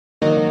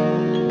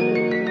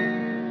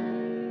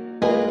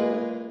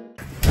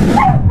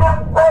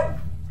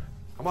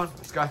Come on,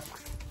 let's go.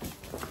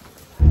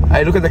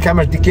 Hey, look at the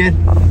camera, dickhead.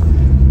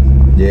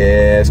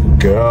 Yes, good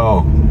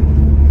girl.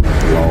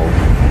 Lol.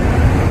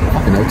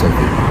 Fucking hell,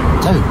 Tofu.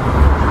 Tofu.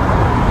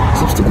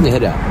 Stop sticking your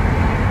head out.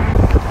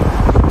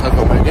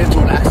 Tofu, man, get into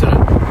an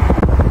accident.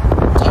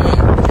 Tofu,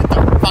 get the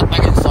fuck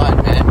back inside,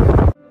 man.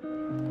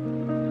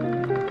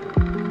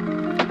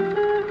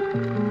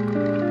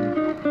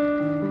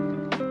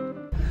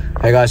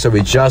 Hey guys, so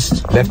we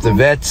just left the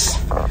vets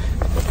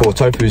for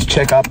Tofu's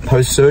checkup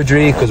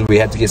post-surgery because we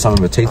had to get some of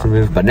her teeth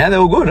removed, but now they're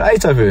all good. Hey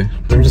Tofu,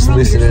 I'm just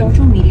listening to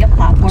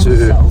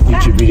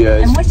YouTube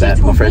videos that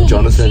my friend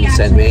Jonathan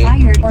sent me.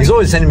 He's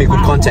always sending me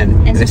good content,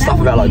 and there's stuff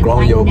about like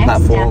growing your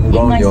platform,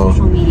 growing your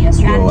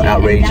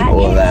outreach and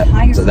all of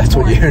that, so that's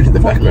what you're hearing in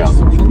the background.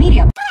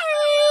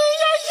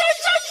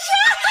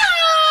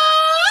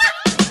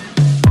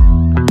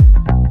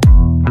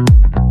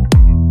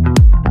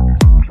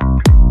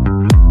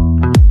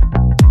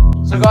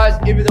 So guys,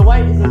 if the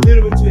weight is a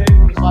little bit too heavy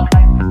for the side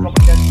plank, let's drop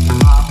it down to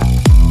half.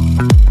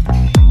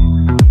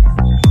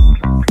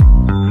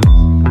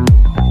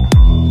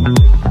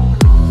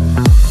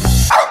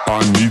 I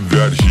need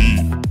that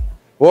heat.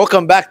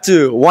 Welcome back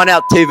to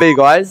Oneout TV,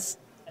 guys.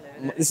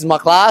 This is my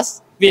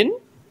class. Vin,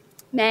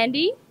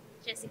 Mandy,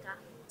 Jessica.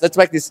 Let's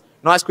make this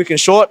nice, quick and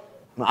short.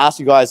 I'm gonna ask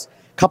you guys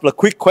a couple of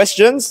quick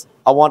questions.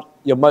 I want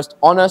your most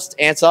honest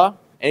answer.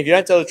 And if you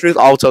don't tell the truth,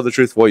 I'll tell the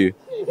truth for you.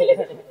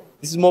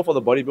 This is more for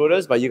the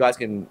bodybuilders, but you guys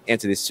can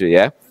answer this too,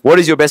 yeah? What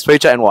is your best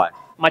feature and why?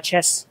 My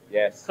chest.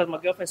 Yes. Because my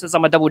girlfriend says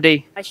I'm a double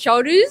D. My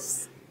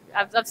shoulders,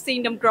 I've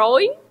seen them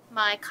growing.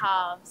 My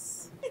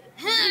calves.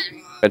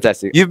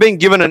 Fantastic. You've been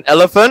given an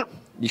elephant.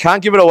 You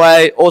can't give it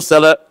away or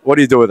sell it. What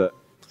do you do with it?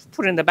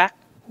 Put it in the back.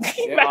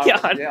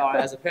 Backyard. Yeah,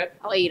 as a pet.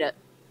 I'll eat it.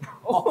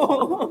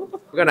 We're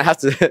gonna have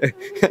to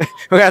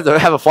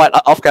have a fight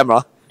off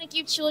camera. I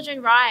give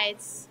children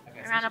rides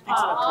around a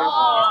park.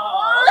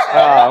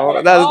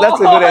 Oh, that's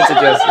a good answer,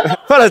 Jess.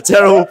 What a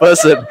terrible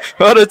person.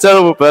 What a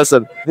terrible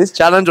person. This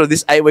challenge or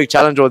this 8-week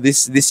challenge or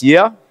this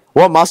year,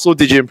 what muscle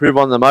did you improve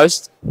on the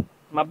most?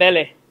 My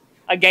belly.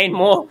 I gained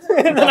more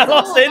than I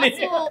lost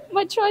any.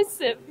 My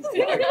tricep.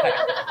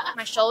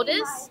 My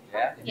shoulders.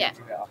 Yeah.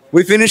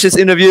 We finish this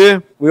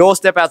interview. We all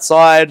step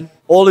outside.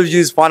 All of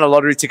you find a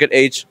lottery ticket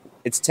each.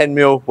 It's 10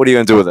 mil. What are you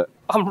going to do with it?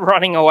 I'm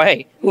running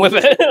away with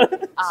it.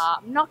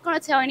 I'm not going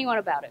to tell anyone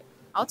about it.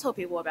 I'll tell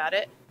people about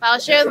it. But I'll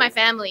share with my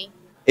family.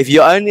 If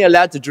you're only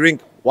allowed to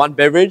drink one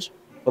beverage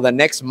for the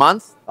next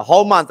month, a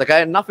whole month,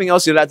 okay? Nothing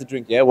else you're allowed to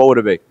drink, yeah? What would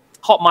it be?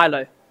 Hot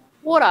Milo.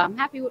 Water. I'm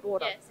happy with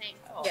water. Yeah, same.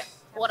 Yeah.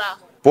 Water.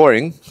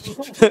 Boring.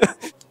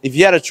 If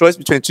you had a choice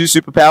between two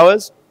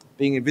superpowers,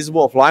 being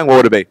invisible or flying, what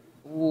would it be?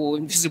 Ooh,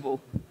 invisible.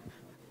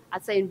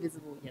 I'd say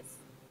invisible, yes.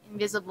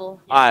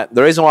 Invisible. All right,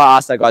 the reason why I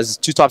asked that, guys, is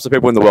two types of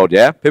people in the world,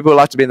 yeah? People who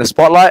like to be in the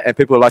spotlight and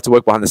people who like to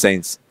work behind the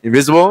scenes.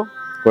 Invisible,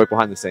 work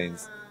behind the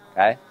scenes,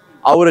 okay?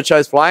 I would have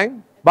chose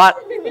flying, but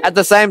at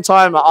the same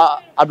time,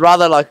 I'd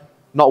rather like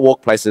not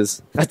walk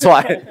places. That's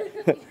why.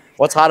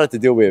 What's harder to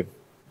deal with?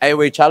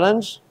 8-week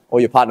challenge or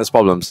your partner's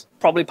problems?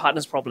 Probably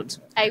partner's problems.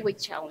 8-week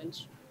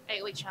challenge.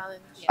 8-week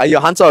challenge. Yeah. Are you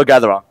a hunter or a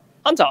gatherer?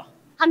 Hunter.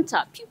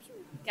 Hunter. Pew, pew.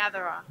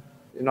 Gatherer.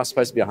 You're not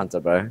supposed to be a hunter,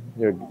 bro.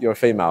 You're a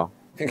female.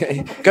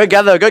 Go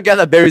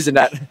gather berries in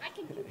that.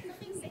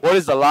 What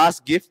is the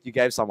last gift you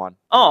gave someone?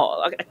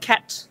 Oh, a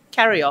cat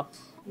carrier.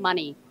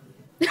 Money.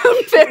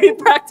 Very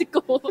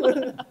practical.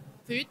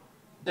 Food.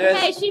 Yes.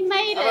 Hey, she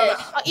made it.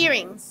 Oh,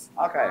 earrings.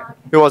 Okay.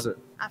 Who was it?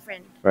 Our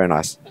friend. Very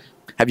nice.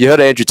 Have you heard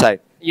of Andrew Tate?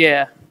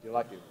 Yeah. Do you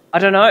like him? I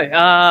don't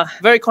know.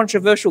 Very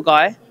controversial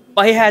guy,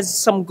 but he has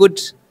some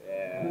good,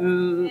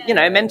 you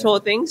know, mentor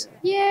things.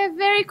 Yeah,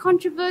 very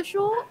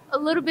controversial. A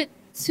little bit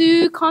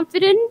too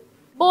confident.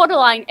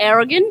 Borderline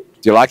arrogant.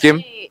 Do you like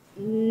him?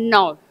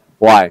 No.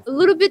 Why? A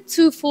little bit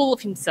too full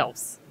of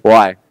himself.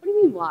 Why? What do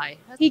you mean why?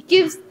 He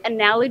gives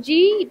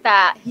analogy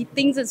that he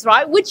thinks is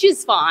right, which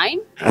is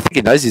fine. I think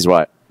he knows he's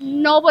right.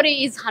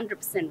 Nobody is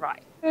 100%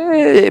 right.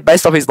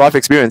 Based off his life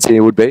experience, he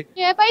would be.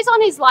 Yeah, based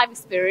on his life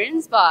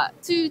experience, but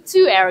too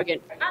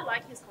arrogant. I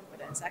like his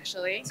confidence,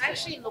 actually. I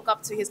actually look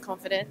up to his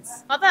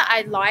confidence. Not that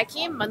I like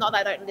him, but not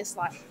that I don't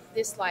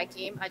dislike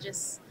him.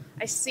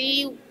 I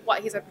see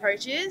what his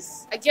approach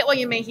is. I get what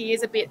you mean. He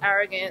is a bit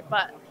arrogant,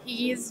 but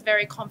he is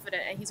very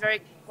confident, and he's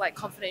very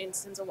confident in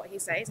terms of what he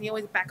says. And he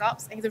always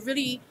backups, and he's a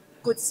really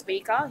good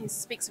speaker. He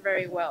speaks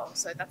very well,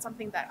 so that's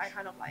something that I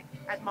kind of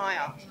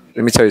admire.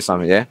 Let me tell you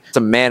something, yeah? It's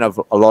a man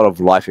of a lot of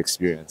life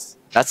experience.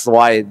 That's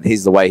why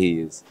he's the way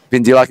he is.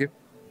 Vin, do you like him?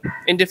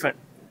 Indifferent.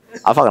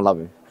 I fucking love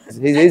him.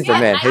 He's the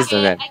man. He's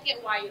the man. I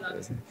get why you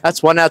love him.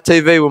 That's Oneout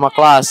TV with my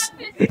class.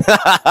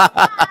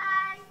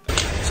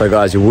 So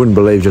guys, you wouldn't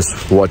believe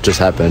just what just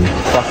happened.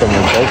 Fucking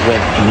my dog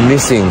went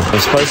missing. I'm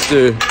supposed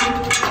to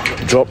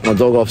drop my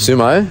dog off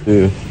Sumo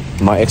to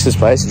my ex's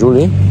place,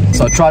 Julie.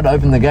 So I tried to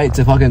open the gate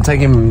to fucking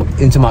take him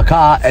into my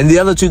car, and the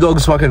other two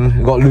dogs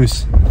fucking got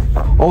loose.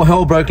 all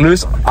hell broke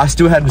loose. I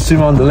still had the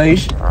sumo on the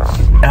leash.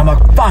 And I'm like,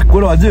 fuck,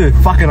 what do I do?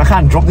 Fucking, I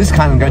can't drop this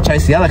cunt and go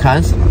chase the other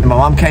cunts. And my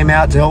mum came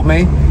out to help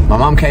me. My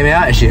mum came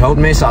out and she helped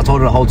me, so I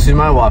told her to hold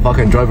sumo while I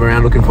fucking drove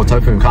around looking for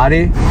Tofu and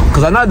Cardi.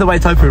 Because I know the way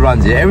Tofu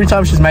runs, yeah? Every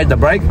time she's made the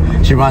break,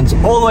 she runs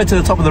all the way to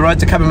the top of the road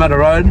to Cabramatta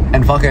Road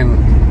and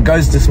fucking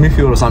goes to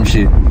Smithfield or some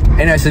shit.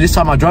 Anyway, so this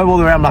time I drove all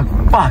the way around,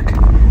 I'm like,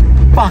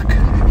 fuck.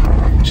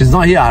 She's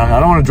not here. I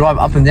don't want to drive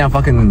up and down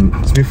fucking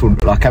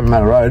Smithfield, like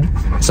Cabramatta Road.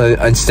 So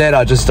instead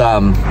I just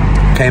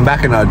came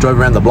back and I drove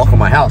around the block of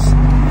my house.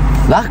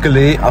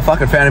 Luckily, I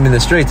fucking found him in the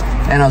streets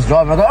and I was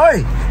driving. I go,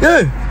 "Oi,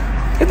 you,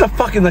 get the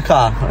fuck in the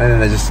car." And then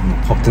they just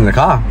hopped in the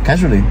car,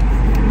 casually.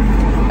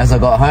 As I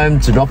got home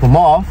to drop him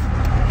off,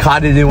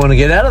 Cardi didn't want to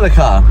get out of the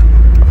car.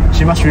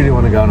 She must really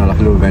want to go on like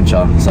a little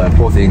adventure, so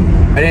poor thing.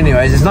 But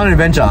anyways, it's not an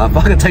adventure. I'm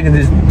fucking taking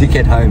this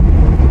dickhead home.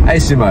 Hey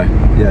Sumo,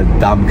 you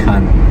dumb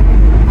cunt.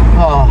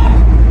 Oh,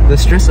 the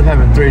stress of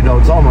having 3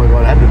 dogs. Oh my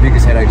god, I had the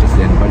biggest headache just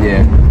then, but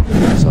yeah.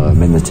 So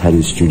I'm in the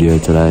tattoo studio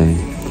today,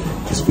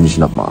 just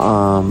finishing up my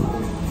arm.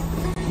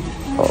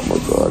 Oh my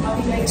god,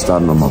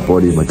 starting on my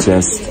body, my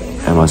chest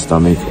and my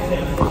stomach.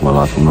 Fuck my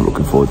life, I'm not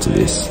looking forward to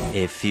this.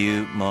 A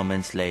few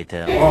moments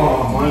later.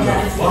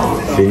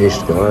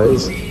 Finished,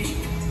 guys.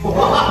 I'm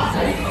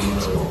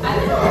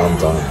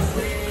done.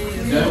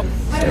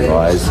 So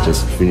guys,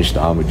 just finished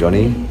the arm with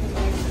Johnny.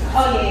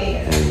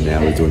 And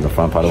now we're doing the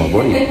front part of my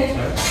body.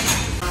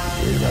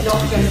 We're about to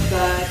begin.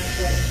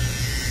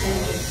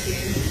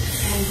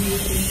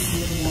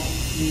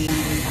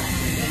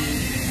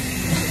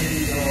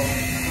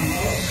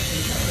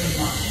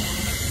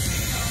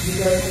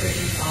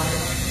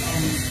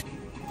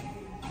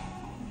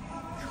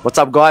 What's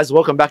up guys,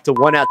 welcome back to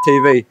Oneout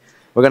TV.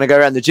 We're going to go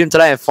around the gym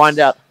today and find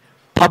out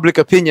public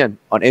opinion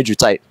on Andrew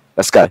Tate.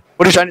 Let's go.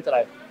 What are you training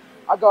today?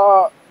 I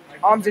got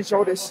arms and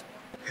shoulders.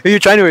 Who are you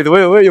training with?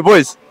 Where are your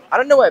boys? I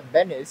don't know where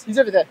Ben is. He's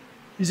over there.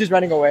 He's just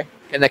running away.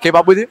 Can they keep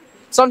up with you?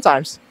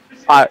 Sometimes.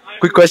 Alright,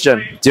 quick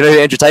question. Do you know who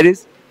Andrew Tate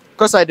is? Of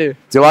course I do.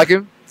 Do you like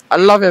him? I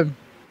love him.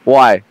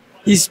 Why?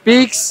 He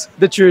speaks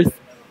the truth.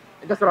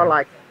 That's what I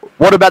like.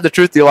 What about the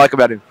truth do you like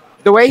about him?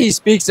 The way he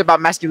speaks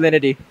about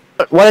masculinity.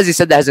 What has he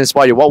said that has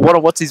inspired you?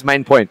 What's his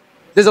main point?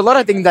 There's a lot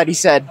of things that he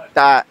said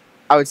that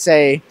I would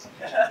say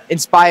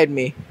inspired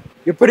me.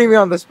 You're putting me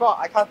on the spot.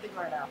 I can't think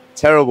right now.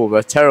 Terrible,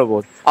 bro.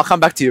 Terrible. I'll come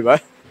back to you, bro.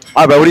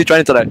 Alright, bro. What are you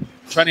training today?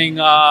 Training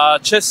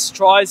chest,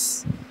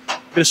 tries,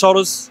 bit of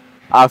shoulders.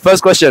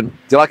 First question.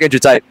 Do you like Andrew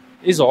Tate?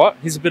 He's alright.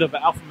 He's a bit of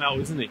an alpha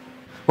male, isn't he?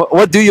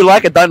 What do you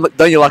like and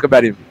don't you like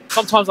about him?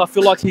 Sometimes I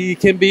feel like he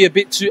can be a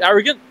bit too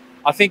arrogant.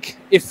 I think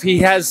if he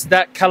has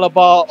that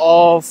caliber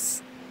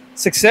of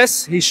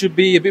success, he should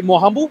be a bit more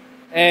humble.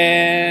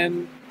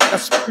 And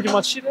that's pretty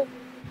much it.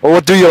 Well,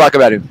 what do you like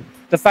about him?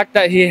 The fact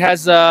that he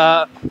has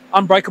a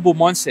unbreakable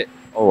mindset.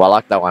 Oh, I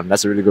like that one.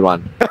 That's a really good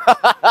one.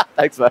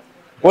 Thanks, bro.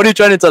 What are you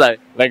training today?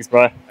 Thanks,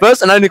 bro.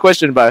 First and only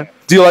question, bro.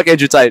 Do you like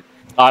Andrew Tate?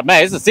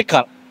 Man, he's a sick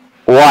cunt.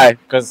 Why?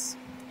 Because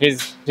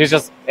he's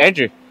just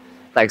Andrew.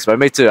 Thanks, bro.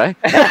 Me too, eh?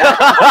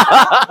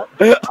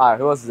 Alright,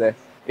 who else is there?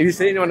 If you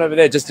see anyone over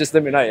there, just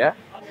let me know, yeah?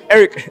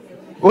 Eric,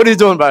 what are you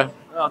doing, bro?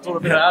 I talked a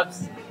bit of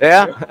abs.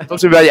 Yeah? Talk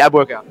to me about your ab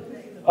workout.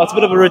 Oh, it's a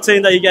bit of a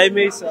routine that you gave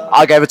me. So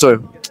I gave it to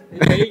him.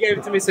 yeah, you gave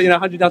it to me, so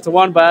 100 down to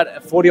 1,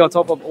 but 40 on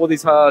top of all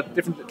these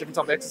different type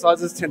of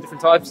exercises, 10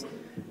 different types,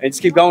 and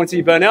just keep going until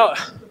you burn out.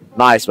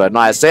 Nice, bro.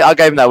 Nice. See, I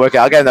gave him that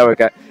workout.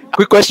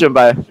 Quick question,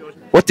 bro.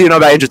 What do you know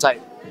about Andrew Tate?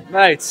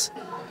 Mate,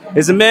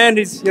 he's a man.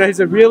 He's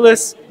a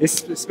realist. He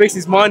speaks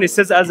his mind. He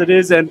says it as it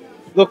is. And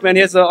look, man,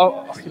 he has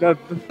a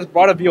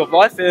brighter view of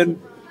life,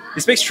 and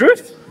he speaks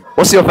truth.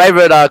 What's your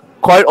favorite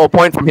quote or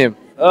point from him?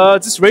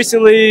 Just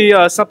recently,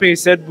 something he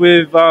said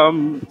with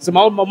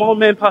my old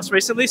man passed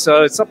recently,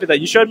 so it's something that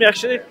you showed me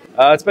actually.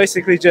 It's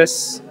basically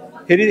just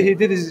he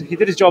did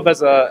his job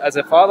as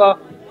a father,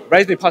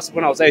 raised me past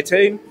when I was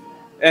 18,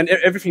 and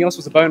everything else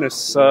was a bonus.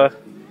 So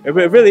it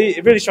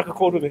really struck a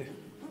chord with me.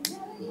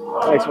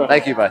 Thanks, bro.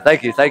 Thank you, bro.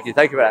 Thank you for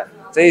that.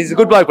 See, he's a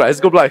good bloke, bro. He's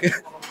a good bloke.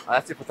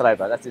 That's it for today,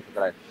 bro. That's it for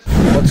today.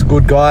 What's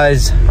good,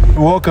 guys?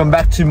 Welcome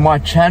back to my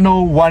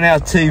channel,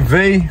 Oneout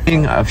TV.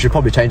 I should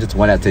probably change it to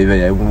Oneout TV.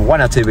 Yeah?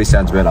 Oneout TV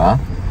sounds better. Huh?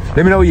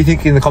 Let me know what you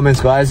think in the comments,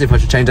 guys, if I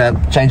should change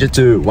it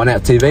to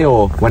Oneout TV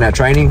or Oneout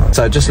Training.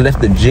 So I just left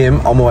the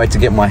gym on my way to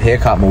get my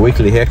haircut, my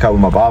weekly haircut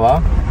with my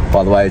barber.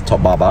 By the way,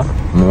 top barber.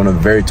 I'm on a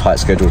very tight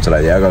schedule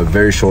today. Yeah, I got a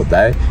very short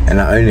day, and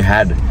I only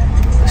had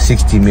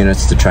 60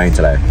 minutes to train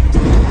today.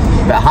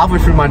 About halfway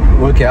through my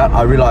workout,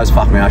 I realized,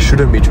 fuck man, I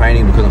shouldn't be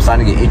training because I'm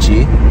starting to get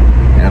itchy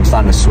and I'm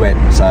starting to sweat.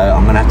 So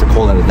I'm gonna have to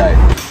call it a day.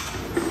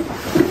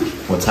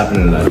 What's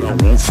happening today? I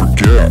won't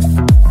forget.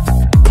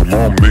 Come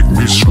on, make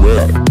me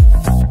sweat.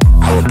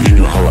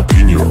 Jalapeno,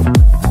 jalapeno.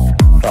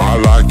 I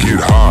like it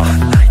hot,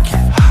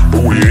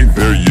 but we ain't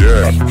there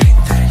yet.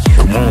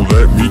 Come on,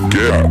 let me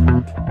get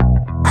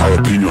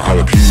jalapeno,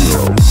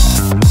 jalapeno.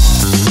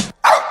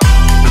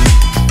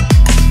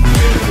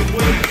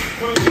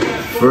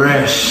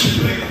 Fresh.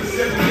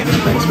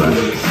 Thanks, man.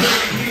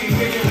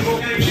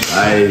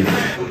 Hey.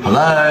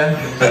 Hello.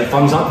 Hey,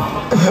 thumbs up.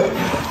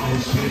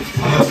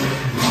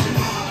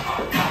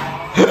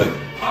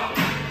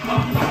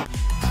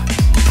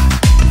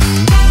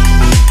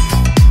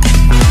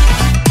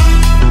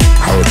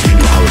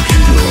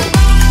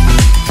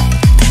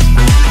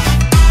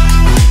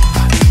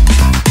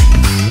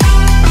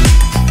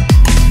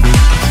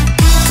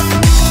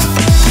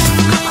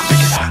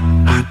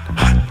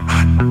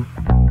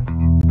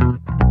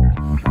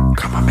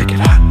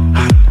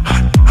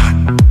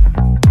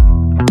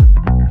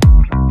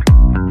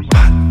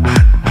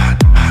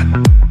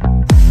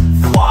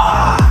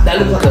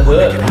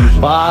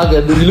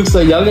 man. You look so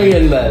young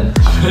again, man.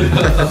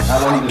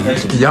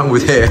 Young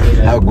with hair.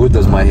 How good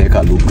does my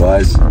haircut look,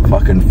 guys?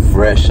 Fucking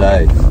fresh,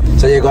 eh?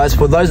 So yeah, guys,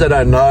 for those that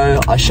don't know,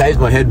 I shaved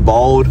my head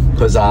bald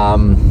because I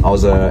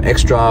was an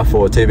extra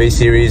for a TV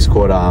series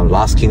called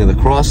Last King of the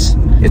Cross.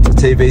 It's a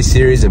TV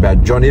series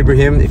about John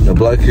Ibrahim, the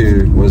bloke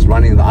who was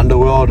running the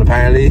underworld,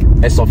 apparently.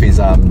 Based off his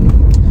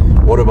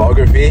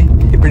autobiography.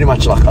 He pretty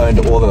much like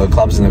owned all the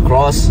clubs in the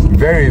cross.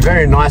 Very,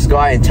 very nice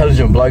guy,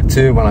 intelligent bloke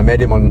too when I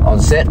met him on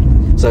set.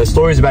 So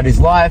stories about his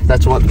life,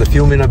 that's what the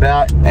filming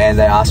about. And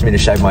they asked me to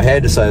shave my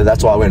head, so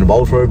that's why I went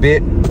bald for a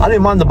bit. I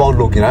didn't mind the bald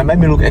look, you know, it made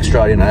me look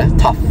extra, you know,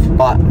 tough.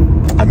 But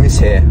I miss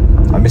hair.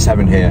 I miss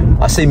having hair.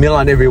 I see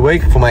Milan every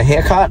week for my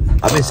haircut.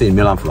 I've been seeing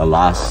Milan for the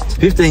last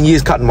 15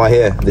 years cutting my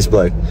hair, this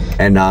bloke.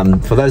 And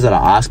for those that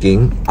are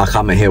asking, I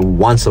cut my hair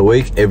once a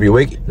week, every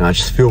week. And I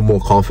just feel more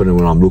confident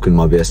when I'm looking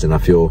my best and I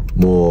feel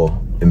more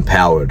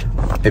empowered.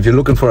 If you're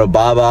looking for a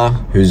barber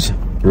who's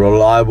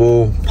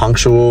reliable,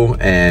 punctual,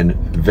 and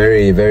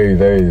very, very,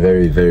 very,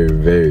 very, very,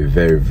 very,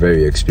 very,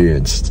 very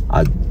experienced,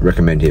 I'd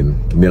recommend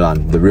him.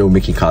 Milan, the real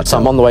Mickey Cuts. So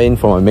I'm on the way in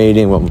for my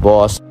meeting with my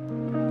boss.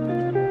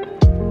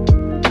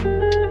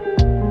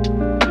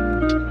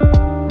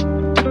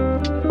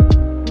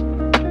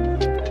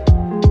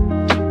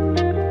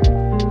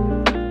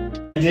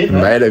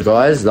 Made it,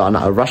 guys.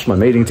 I rushed my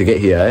meeting to get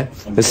here, eh?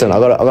 Listen, I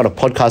got a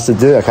podcast to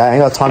do, okay? I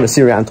ain't got time to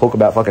sit around and talk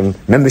about fucking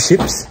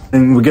memberships.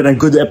 And we're getting a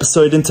good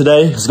episode in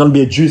today. It's gonna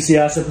be a juicy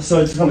ass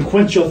episode. It's gonna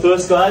quench your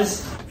thirst,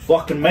 guys.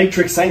 Fucking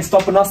Matrix ain't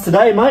stopping us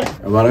today, mate.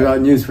 But I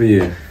got news for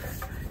you.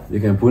 You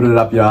can put it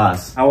up your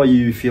ass. How are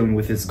you feeling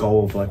with this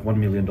goal of like $1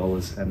 million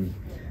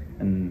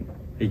and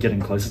are you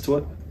getting closer to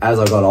it? As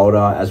I got older,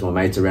 as my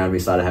mates around me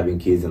started having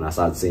kids and I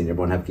started seeing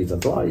everyone have kids, I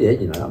thought, oh yeah,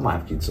 you know, I might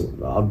have kids. So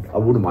I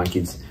wouldn't mind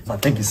kids. Oh,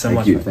 thank you so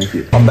much. Thank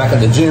you. I'm back at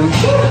the gym,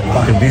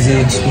 fucking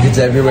busy, kids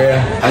everywhere.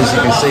 As you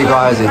can see,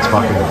 guys, it's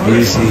fucking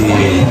busy.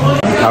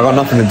 I got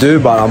nothing to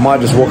do, but I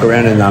might just walk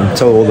around and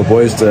tell all the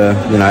boys to,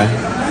 you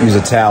know, use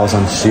a towel or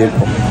some shit.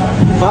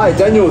 Hi,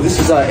 Daniel, this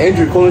is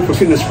Andrew calling from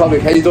Fitness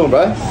Republic. How you doing,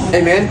 bro?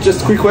 Hey man,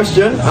 just a quick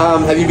question.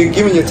 Have you been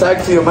giving your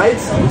tag to your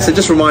mates? So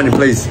just remind him,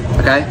 please,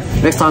 okay?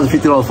 Next time's a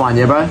 $50 fine,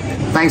 yeah, bro?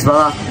 Thanks,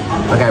 brother.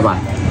 Okay, bye.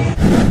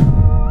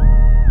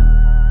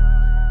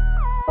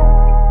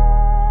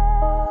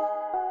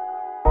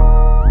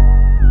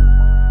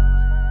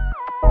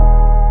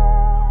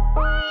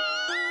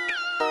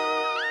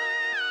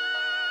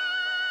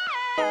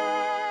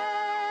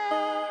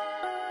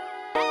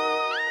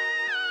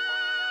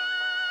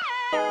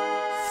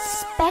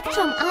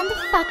 Spectrum on the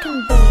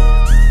fucking beat.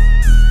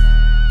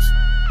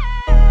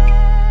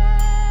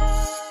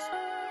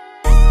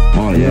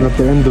 And then at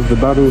the end of the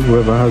battle,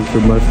 whoever has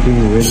the most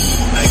thing wins.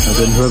 And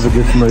then whoever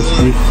gets the most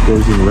gifts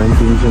goes in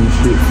rankings and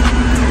shit.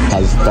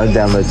 Guys, don't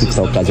download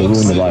TikTok, guys, it'll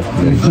ruin your life.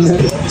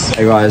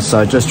 Hey guys, so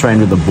I just trained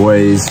with the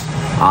boys,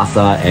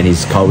 Arthur and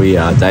his Cowie,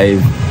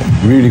 Dave.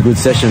 Really good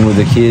session with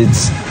the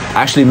kids.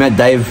 I actually met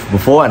Dave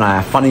before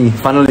and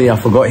funnily I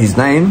forgot his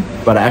name,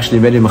 but I actually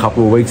met him a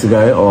couple of weeks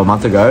ago or a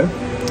month ago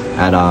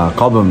at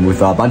Cobham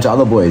with a bunch of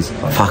other boys.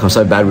 Fuck, I'm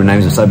so bad with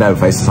names, I'm so bad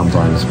with faces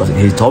sometimes. But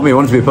he told me he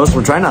wanted to be a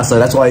personal trainer, so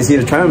that's why he's here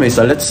to train with me.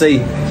 So let's see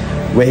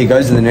where he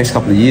goes in the next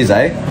couple of years,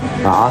 eh?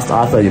 I asked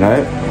Arthur, you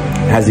know,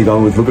 how's he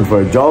going with looking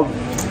for a job?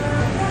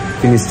 I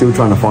think he's still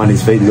trying to find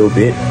his feet a little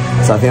bit.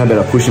 So I think I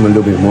better push him a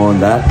little bit more on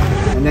that.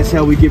 And that's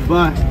how we get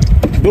by.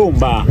 Boom,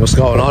 bah. What's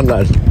going on,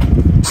 lad?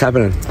 What's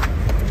happening?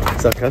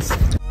 What's up, cuz?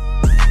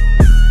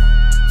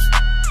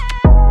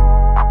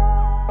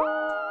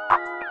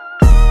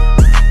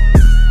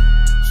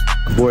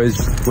 Boys,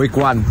 week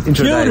 1,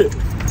 intro day.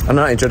 I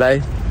know, intro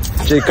day.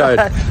 Cheat code.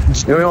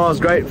 You know what I was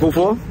grateful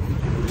for?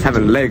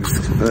 Having legs.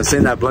 I've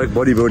seen that bloke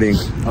bodybuilding.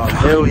 Oh,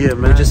 hell yeah,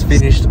 man. We just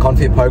finished the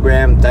Confit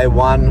program, day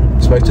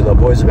 1. Spoke to the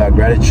boys about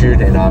gratitude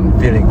and I'm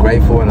feeling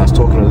grateful, and I was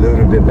talking a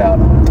little bit about,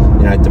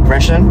 you know,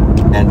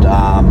 depression and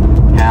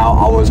how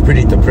I was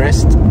pretty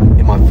depressed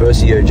in my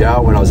first year of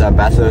jail when I was at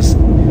Bathurst.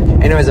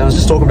 Anyways, I was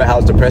just talking about how I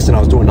was depressed and I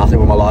was doing nothing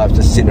with my life,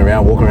 just sitting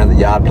around, walking around the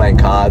yard, playing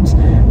cards,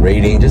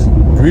 reading, just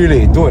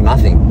really doing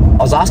nothing.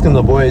 I was asking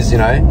the boys, you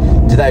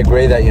know, do they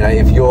agree that, you know,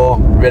 if you're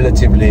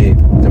relatively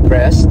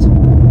depressed,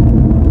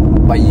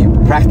 but you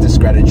practice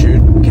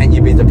gratitude, can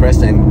you be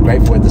depressed and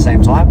grateful at the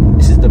same time?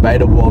 This is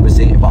debatable,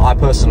 obviously, but I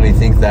personally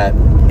think that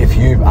if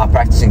you are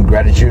practicing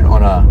gratitude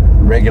on a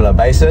regular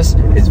basis,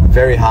 it's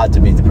very hard to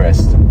be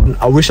depressed.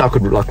 I wish I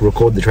could like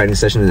record the training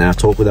session and then I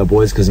talk with our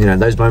boys, because, you know,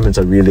 those moments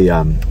are really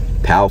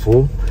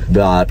powerful,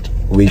 but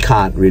we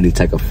can't really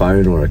take a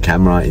phone or a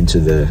camera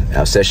into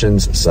our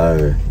sessions,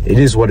 so it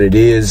is what it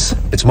is.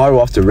 It's tomorrow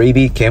off to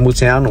Rieby,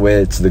 Campbelltown, where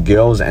it's the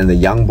girls and the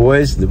young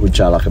boys, which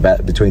are like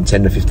about between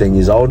 10 to 15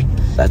 years old.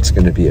 That's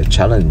going to be a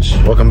challenge.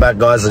 Welcome back,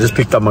 guys. I just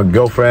picked up my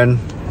girlfriend.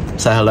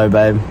 Say hello,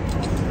 babe.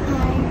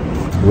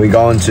 Hi. We're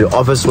going to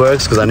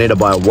Officeworks because I need to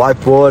buy a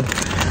whiteboard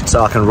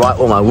so I can write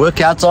all my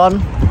workouts on.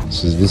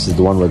 This is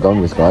the one we're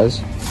going with,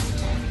 guys.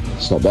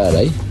 It's not bad,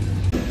 eh?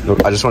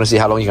 Look, I just want to see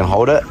how long you can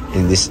hold it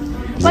in this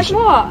position.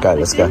 Like what? Go,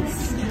 let's go.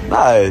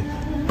 No.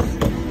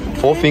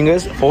 4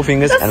 fingers, and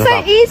That's a so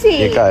thumb. easy.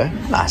 You go.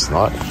 Nah, it's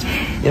not.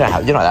 You're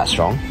not that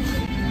strong.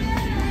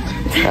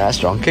 Not that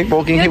strong. Keep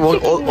walking,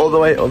 all the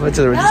way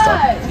to the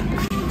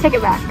register. Take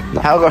it back.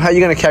 How are you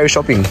going to carry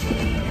shopping?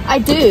 I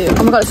do.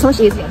 Oh my god, it's so much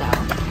easier now.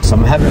 So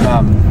I'm having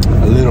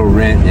a little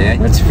rant, yeah?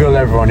 Let's fill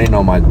everyone in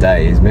on my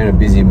day. It's been a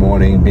busy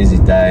morning, busy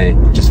day.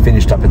 Just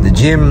finished up at the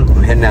gym.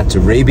 I'm heading out to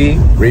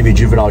Rieby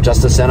Juvenile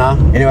Justice Center.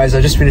 Anyways, I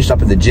just finished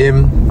up at the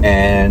gym,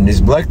 and this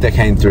bloke that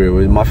came through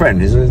was my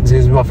friend.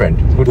 He's my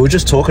friend. We were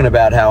just talking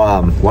about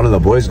how one of the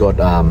boys got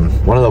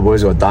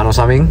done or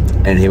something,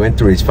 and he went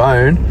through his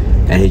phone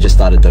and he just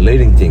started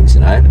deleting things,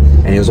 you know.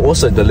 And he was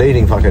also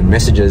deleting fucking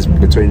messages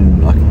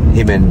between like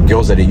him and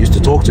girls that he used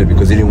to talk to,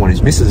 because he didn't want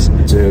his missus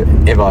to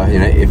ever, you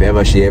know, if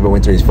ever she ever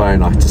went through his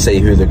phone, like to see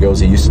who the girls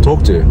he used to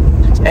talk to.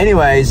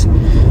 Anyways,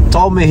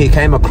 told me he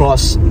came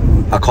across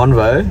a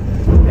convo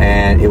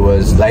and it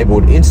was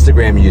labeled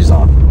Instagram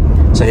user.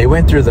 So he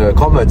went through the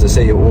convo to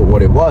see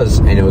what it was,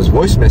 and it was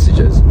voice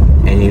messages.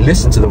 And he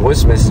listened to the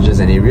voice messages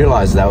and he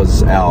realized that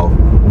was our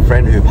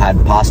friend who had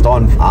passed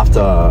on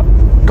after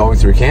going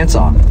through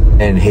cancer.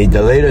 And he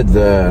deleted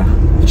the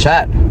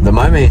chat. The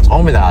moment he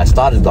told me that, I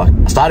started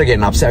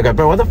getting upset. I go,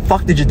 bro, what the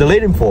fuck did you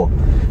delete him for?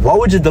 Why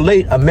would you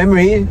delete a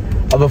memory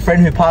of a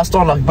friend who passed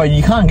on? Like, but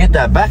you can't get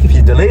that back if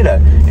you delete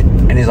it.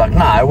 And he's like,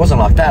 nah, it wasn't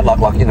like that.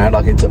 Like you know,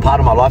 like it's a part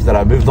of my life that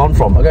I moved on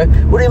from. I go,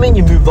 what do you mean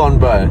you moved on,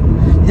 bro?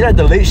 You don't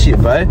delete shit,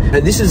 bro.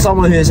 And this is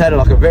someone who has had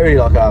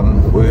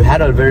who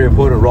had a very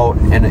important role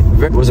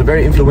and was a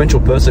very influential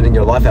person in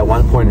your life at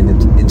one point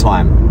in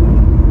time.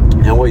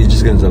 And what, you're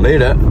just going to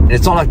delete it? And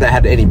it's not like they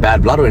had any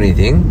bad blood or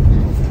anything.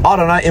 I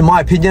don't know, in my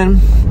opinion,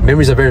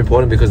 memories are very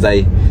important because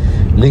they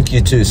link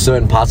you to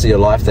certain parts of your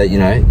life that, you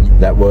know,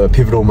 that were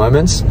pivotal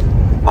moments.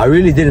 I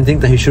really didn't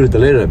think that he should have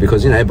deleted it,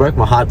 because, you know, it broke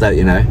my heart that,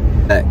 you know,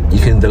 that you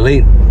can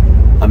delete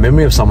a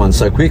memory of someone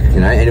so quick,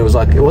 you know. And it was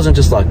like, it wasn't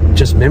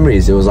just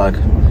memories, it was like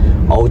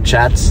old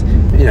chats.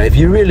 You know, if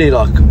you really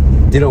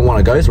didn't want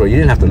to go through it, you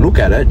didn't have to look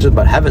at it,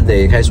 but have it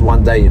there in case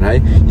one day, you know,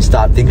 you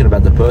start thinking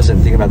about the person,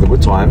 thinking about the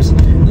good times,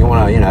 you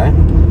want to, you know,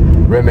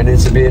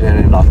 reminisce a bit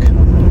and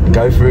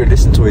go through,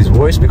 listen to his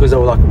voice, because they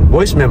were like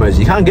voice memos.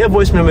 You can't get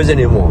voice memos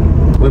anymore.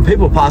 When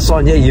people pass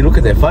on, yeah, you look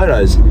at their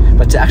photos,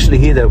 but to actually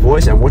hear their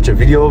voice and watch a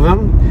video of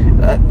them,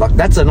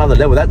 that's another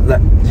level.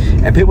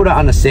 And people don't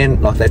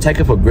understand, like, they take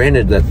it for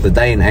granted that the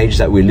day and age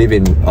that we live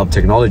in of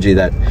technology,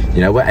 that,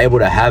 you know, we're able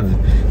to have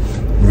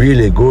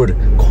really good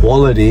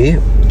quality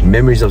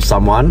memories of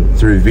someone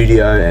through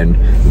video and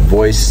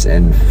voice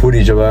and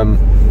footage of them,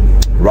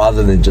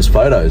 rather than just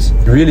photos.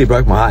 It really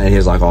broke my heart. And he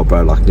was like, oh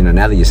bro, like, you know,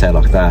 now that you say it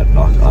like that,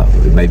 like,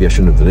 maybe I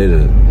shouldn't have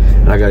deleted it.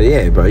 And I go,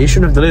 yeah bro, you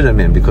shouldn't have deleted it,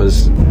 man,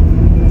 because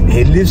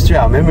he lives through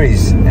our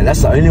memories, and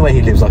that's the only way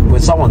he lives. Like,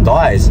 when someone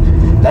dies,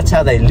 that's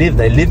how they live.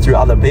 They live through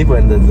other people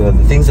and the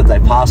things that they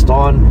passed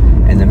on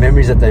and the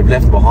memories that they've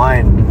left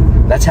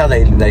behind. That's how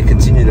they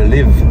continue to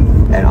live.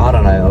 And I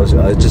don't know,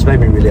 it just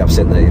made me really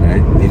upset that, you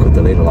know, he could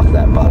delete it like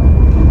that. But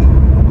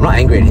I'm not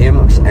angry at him,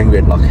 I'm just angry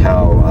at like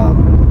how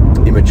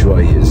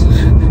immature he is.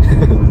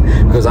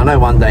 Because I know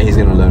one day he's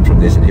going to learn from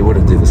this and he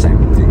wouldn't do the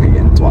same thing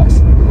again twice.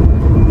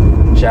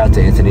 Shout out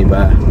to Anthony, bro.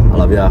 I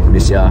love ya,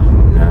 miss ya.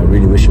 You know, I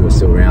really wish you were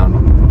still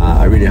around.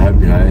 I really hope,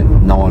 you know,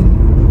 no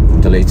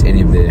one deletes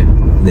any of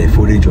their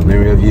footage or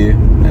memory of you,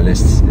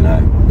 unless, you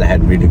know, they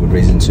had really good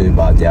reason to,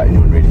 but I doubt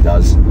anyone really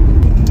does.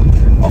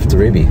 Off to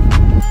Rieby.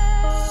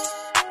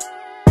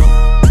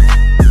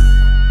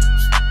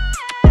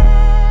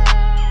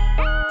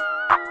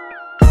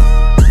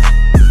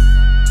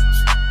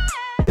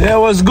 Yeah,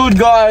 what's good,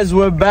 guys?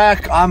 We're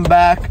back. I'm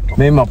back.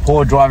 Me and my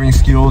poor driving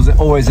skills,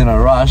 always in a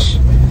rush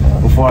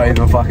before I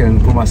even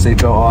fucking put my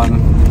seatbelt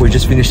on. We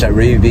just finished at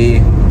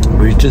Rieby.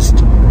 We just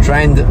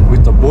trained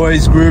with the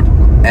boys group,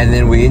 and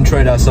then we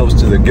introed ourselves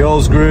to the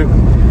girls group.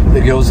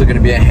 The girls are going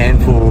to be a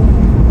handful.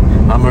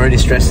 I'm already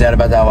stressed out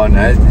about that one.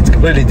 It's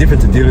completely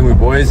different to dealing with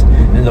boys.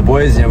 And the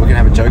boys, you know, we can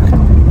have a joke,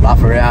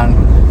 laugh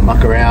around,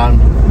 muck around.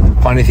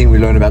 Funny thing we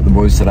learned about the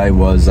boys today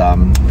was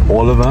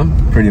all of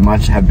them pretty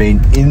much have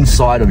been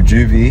inside of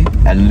juvie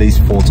at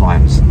least 4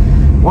 times.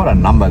 What a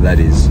number that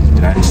is,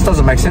 you know. It just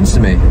doesn't make sense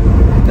to me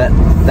that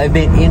they've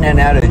been in and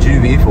out of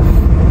juvie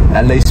for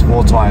at least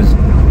 4 times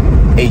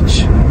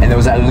each, and there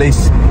was at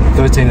least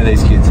 13 of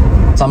these kids.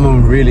 Some of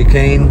them were really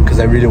keen because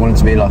they really wanted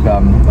to be like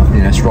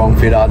you know, strong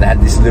fitter. They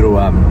had this little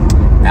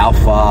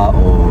alpha,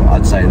 or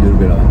I'd say a little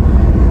bit of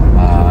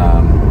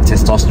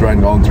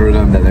testosterone going through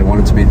them, that they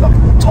wanted to be like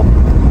top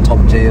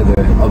G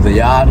of the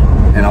yard.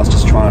 And I was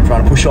just trying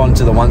to push on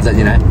to the ones that,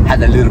 you know, had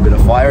that little bit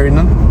of fire in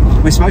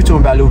them. We spoke to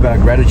them about a little bit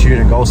of gratitude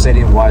and goal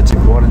setting, and why it's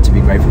important to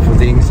be grateful for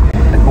things,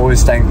 and always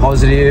staying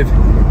positive,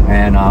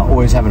 and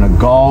always having a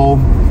goal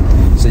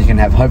so you can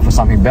have hope for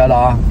something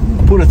better.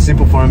 Put it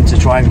simple for them to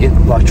try and get,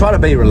 like, try to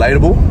be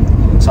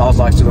relatable. So I was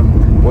like to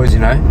them, boys, you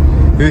know,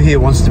 who here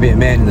wants to be a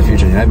man in the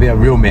future, you know, be a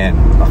real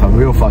man, like a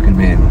real fucking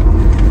man?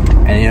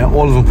 And, you know,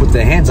 all of them put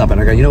their hands up, and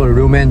I go, you know what a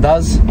real man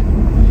does?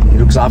 He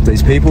looks after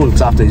his people,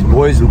 looks after his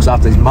boys, looks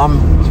after his mum,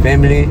 his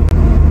family,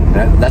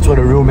 That's what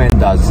a real man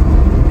does.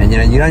 And you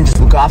know, you don't just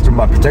look after them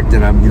by protecting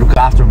them, you look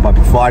after them by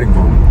providing for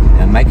them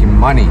and making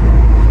money.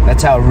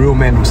 That's how a real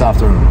man looks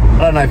after them.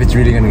 I don't know if it's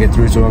really going to get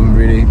through to them,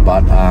 really,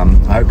 but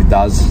I hope it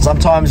does.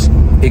 Sometimes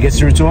it gets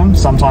through to them.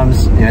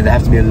 Sometimes, you know, they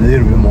have to be a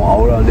little bit more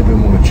older, a little bit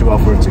more mature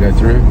for it to go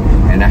through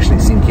and actually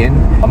sink in.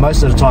 But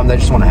most of the time, they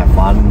just want to have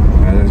fun.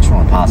 You know, they just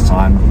want to pass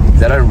time.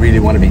 They don't really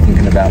want to be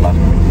thinking about like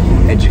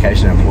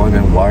education,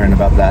 employment, worrying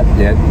about that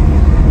yet.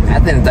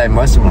 At the end of the day,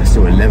 most of them are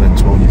still 11,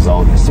 12 years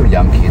old. They're still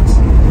young kids.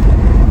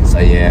 So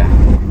yeah.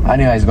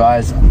 Anyways,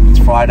 guys, it's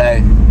Friday.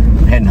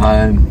 I'm heading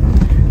home.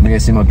 I'm gonna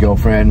see my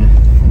girlfriend.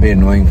 Be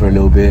annoying for a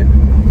little bit,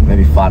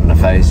 maybe fart in the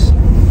face.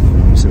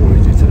 See what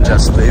we do today.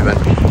 Just leaving.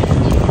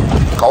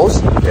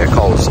 Coles? Yeah,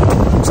 Coles.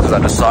 It's because I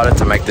decided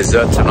to make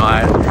dessert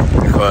tonight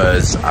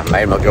because I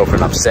made my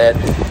girlfriend upset.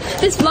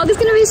 This vlog is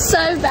gonna be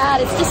so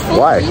bad. It's just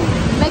Why?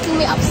 making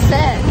me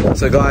upset.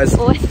 So guys,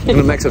 I'm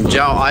gonna make some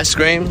gel ice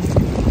cream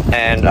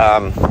and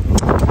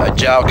a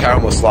gel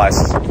caramel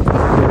slice.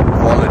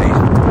 Quality.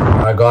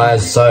 Alright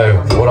guys, so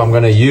what I'm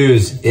gonna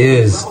use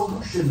is,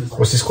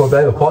 what's this called,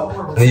 babe? A pot?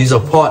 I'm gonna use a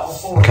pot,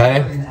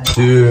 okay,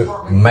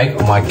 to make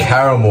my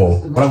caramel.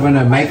 What I'm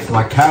gonna make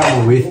my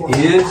caramel with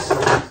is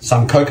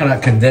some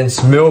coconut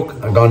condensed milk.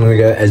 I'm gonna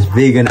go as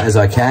vegan as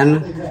I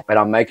can. But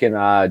I'm making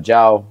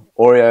gel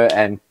Oreo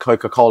and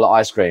Coca-Cola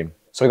ice cream.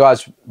 So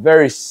guys,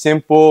 very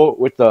simple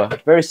with the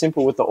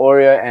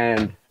Oreo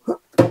and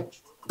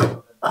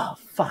oh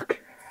fuck.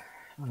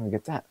 How do I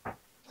get that? What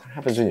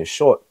happens when you're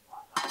short?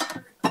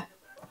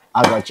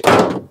 I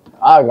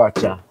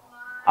gotcha.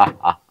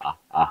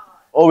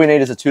 All we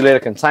need is a 2-liter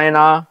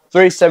container,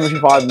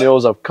 375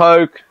 mils of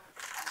Coke,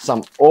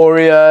 some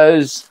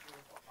Oreos,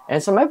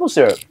 and some maple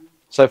syrup.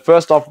 So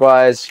first off,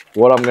 guys,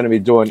 what I'm going to be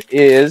doing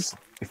is,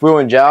 if we were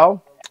in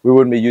jail, we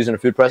wouldn't be using a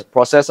food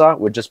processor.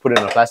 We'd just put it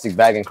in a plastic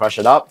bag and crush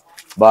it up.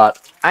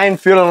 But I ain't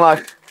feeling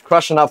like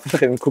crushing up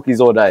fucking cookies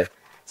all day.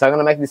 So I'm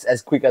going to make this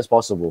as quick as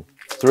possible.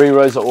 3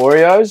 rows of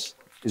Oreos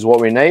is what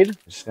we need.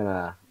 Just going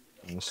to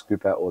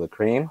scoop out all the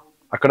cream.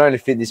 I could only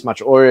fit this much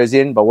Oreos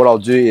in, but what I'll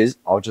do is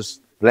I'll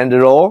just blend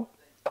it all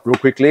real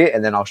quickly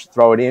and then I'll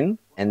throw it in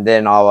and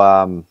then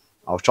I'll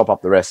chop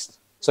up the rest.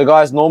 So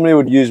guys, normally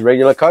we'd use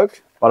regular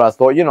Coke, but I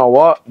thought, you know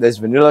what, there's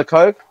vanilla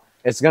Coke.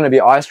 It's going to be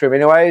ice cream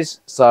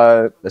anyways,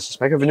 so let's just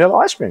make a vanilla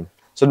ice cream.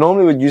 So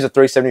normally we'd use a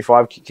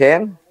 375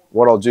 can.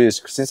 What I'll do is,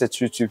 since it's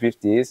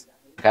 250s,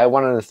 okay,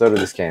 1 1/3 of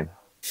this can.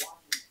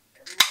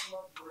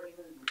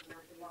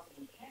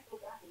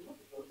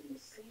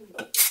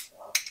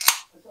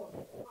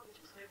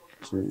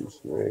 Two,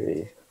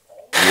 3.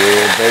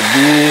 Yeah,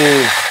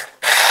 baby.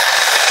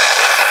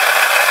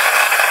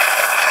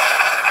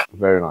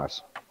 Very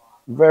nice.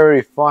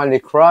 Very finely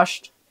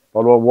crushed.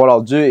 But what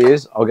I'll do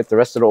is I'll get the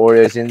rest of the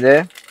Oreos in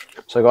there.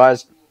 So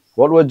guys,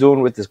 what we're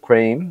doing with this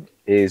cream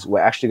is we're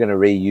actually going to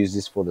reuse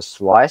this for the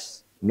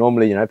slice.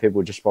 Normally, you know, people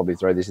would just probably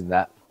throw this in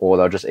that or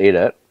they'll just eat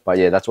it. But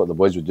yeah, that's what the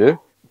boys would do.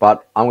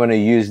 But I'm going to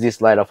use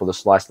this later for the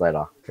slice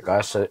later. Okay,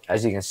 guys, so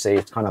as you can see,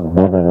 it's kind of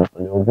bubbling up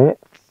a little bit.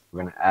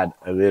 We're going to add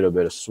a little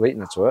bit of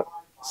sweetener to it.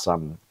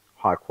 Some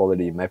high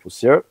quality maple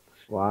syrup.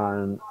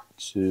 1,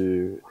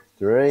 2,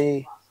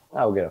 3.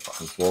 I'll get a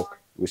fucking fork.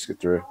 Whisk it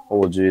through. All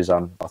we'll do is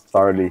I'll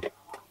thoroughly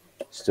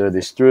stir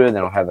this through and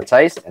then I'll have a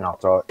taste and I'll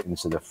throw it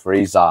into the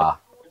freezer. I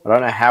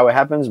don't know how it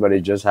happens, but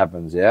it just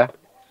happens, yeah?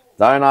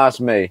 Don't ask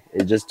me.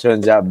 It just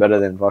turns out better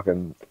than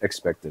fucking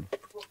expected.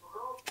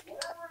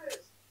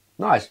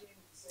 Nice.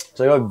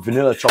 So you got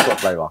vanilla chocolate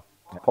flavor.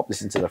 Pop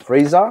this into the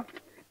freezer.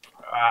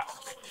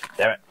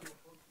 Damn it.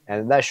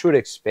 And that should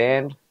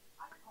expand.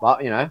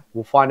 But, you know,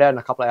 we'll find out in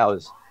a couple of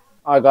hours.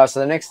 Alright guys,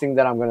 so the next thing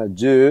that I'm going to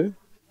do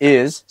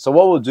is, so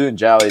what we'll do in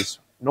jail is,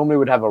 normally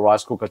we'd have a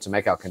rice cooker to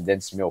make our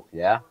condensed milk,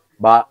 yeah?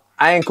 But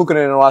I ain't cooking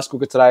it in a rice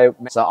cooker today,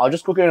 so I'll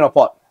just cook it in a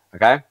pot,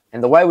 okay?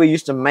 And the way we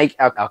used to make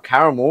our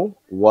caramel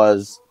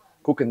was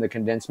cooking the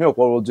condensed milk.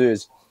 What we'll do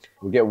is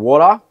we'll get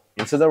water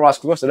into the rice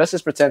cooker. So let's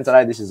just pretend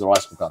today this is a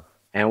rice cooker.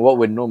 And what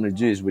we'd normally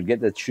do is we'd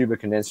get the tube of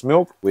condensed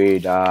milk,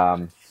 we'd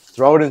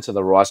throw it into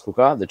the rice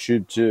cooker, the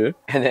tube too,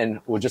 and then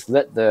we'll just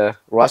let the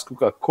rice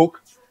cooker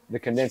cook the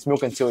condensed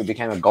milk until it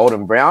became a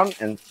golden brown,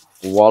 and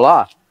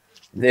voila,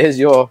 there's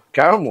your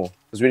caramel.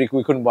 Because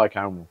we couldn't buy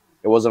caramel.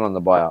 It wasn't on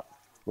the buyout.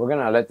 We're going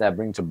to let that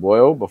bring to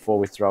boil before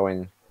we throw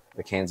in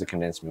the cans of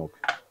condensed milk.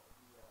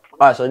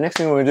 Alright, so the next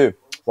thing we're going to do,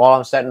 while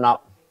I'm setting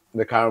up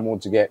the caramel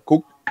to get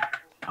cooked,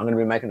 I'm going to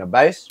be making a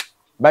base.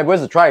 Babe,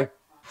 where's the tray?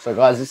 So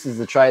guys, this is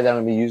the tray that I'm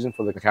going to be using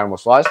for the caramel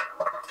slice.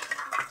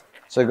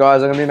 So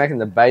guys, I'm going to be making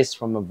the base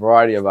from a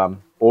variety of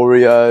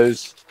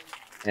Oreos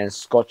and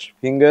Scotch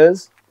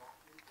fingers.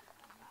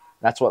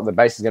 That's what the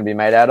base is going to be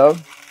made out of.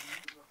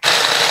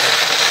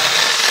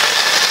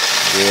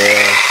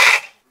 Yeah.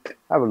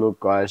 Have a look,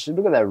 guys.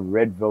 Look at that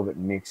red velvet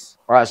mix.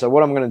 Alright, so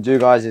what I'm going to do,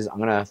 guys, is I'm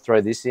going to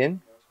throw this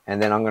in.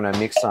 And then I'm going to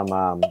mix some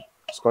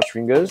Scotch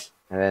fingers.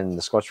 And then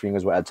the Scotch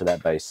fingers will add to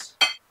that base.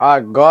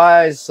 Alright,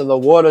 guys. So the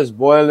water's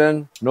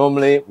boiling.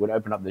 Normally, we'd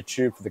open up the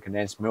tube for the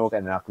condensed milk.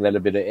 And then I'll let a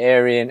bit of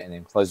air in. And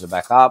then close it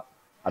back up.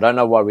 I don't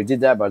know why we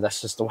did that, but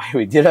that's just the way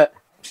we did it.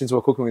 Since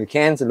we're cooking with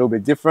cans, a little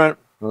bit different.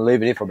 gonna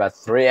leave it in for about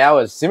 3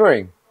 hours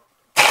simmering.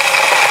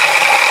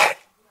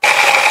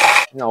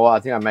 You know what? I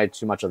think I made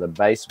too much of the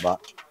base,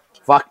 but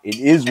fuck, it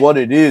is what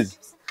it is.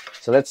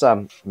 So let's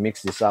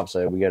mix this up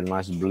so we get a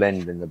nice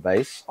blend in the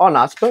base. Oh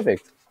no, it's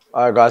perfect.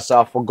 Alright guys,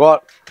 so I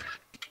forgot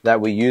that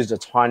we used a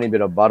tiny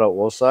bit of butter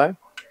also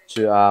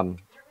to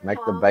make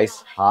the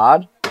base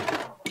hard.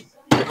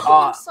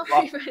 Oh,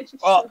 sorry.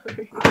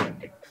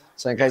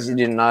 So in case you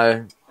didn't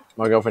know,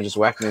 my girlfriend just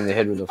whacked me in the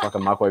head with a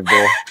fucking microwave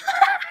door.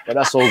 But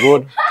that's all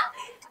good.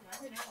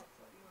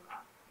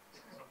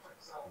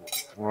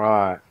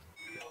 Alright.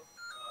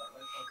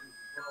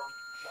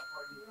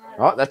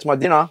 Alright, that's my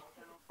dinner.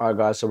 Alright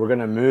guys, so we're going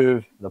to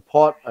move the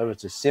pot over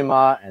to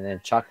simmer and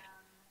then chuck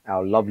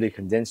our lovely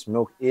condensed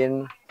milk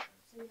in.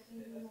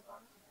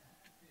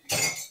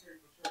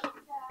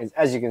 And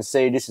as you can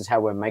see, this is how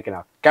we're making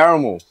our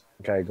caramel.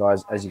 Okay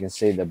guys, as you can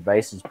see, the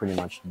base is pretty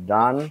much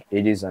done.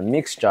 It is a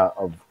mixture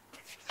of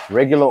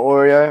regular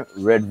Oreo,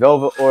 red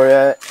velvet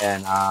Oreo,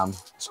 and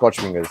Scotch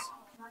fingers.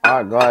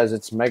 Alright guys,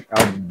 let's make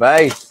our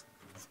base.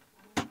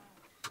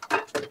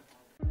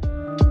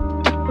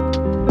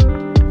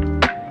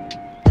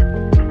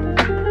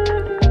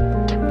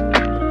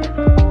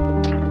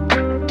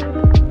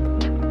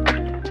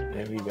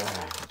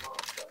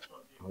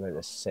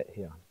 Set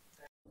here.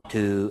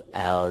 2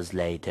 hours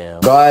later.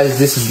 Guys,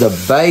 this is the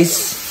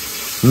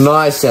base.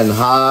 Nice and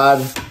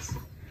hard.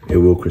 It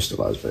will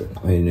crystallize, but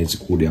I mean, it needs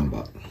to cool down,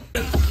 but.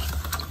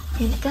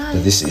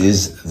 This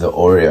is the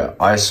Oreo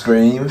ice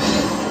cream.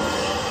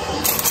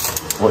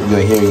 What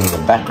you're hearing in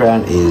the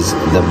background is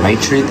the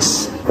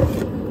Matrix.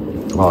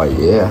 Oh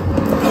yeah,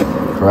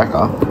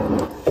 cracker.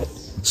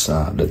 Let's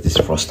let this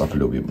frost up a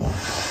little bit more.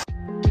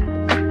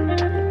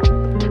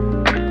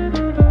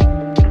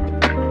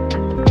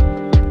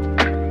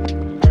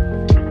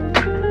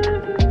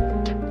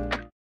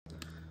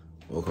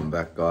 Welcome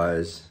back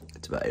guys,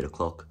 it's about 8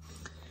 o'clock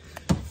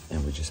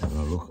and we're just having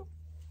a look.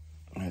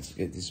 Let's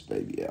get this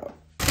baby out.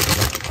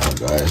 Alright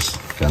guys,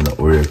 found the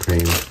Oreo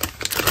cream.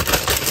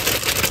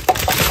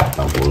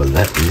 Dump all of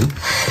that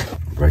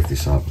in. Break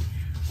this up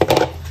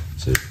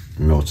so it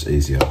melts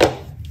easier.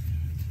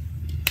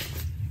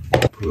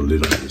 Put a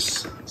lid on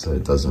this so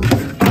it doesn't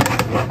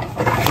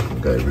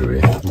go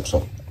everywhere. Looks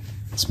like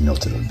it's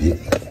melted a bit.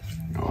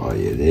 Oh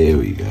yeah, there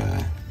we go.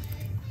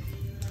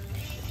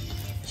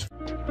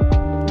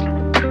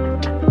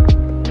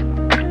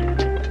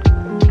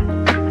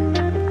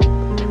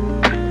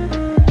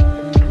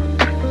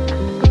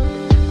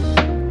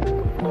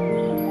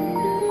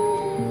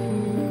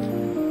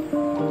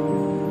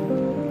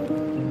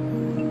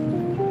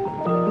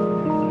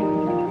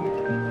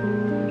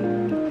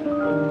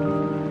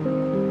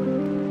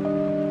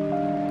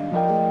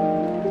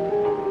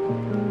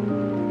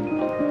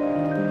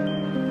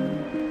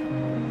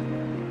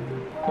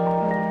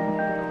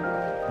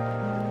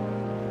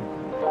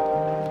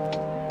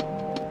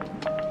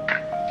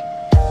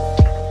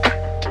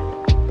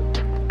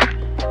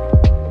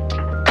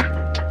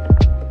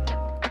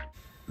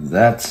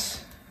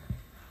 That's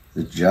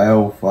the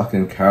jail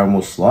fucking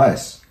caramel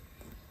slice.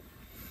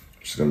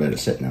 Just gonna let it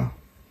sit now.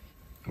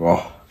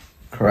 Oh,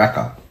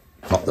 cracker.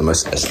 Not the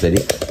most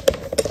aesthetic.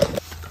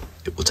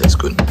 It will taste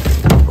good, I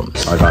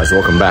promise. Alright guys,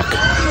 welcome back.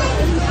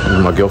 This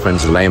is my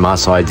girlfriend's lame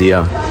ass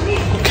idea.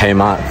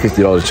 Kmart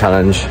 $50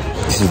 challenge.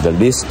 This is the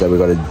list that we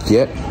gotta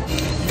get.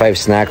 Fave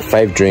snack,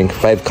 fave drink,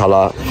 fave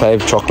color,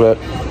 fave chocolate,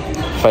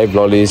 fave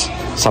lollies,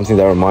 something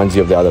that reminds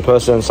you of the other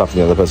person, something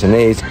the other person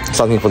needs,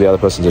 something for the other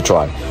person to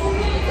try.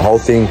 The whole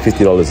thing,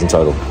 $50 in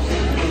total.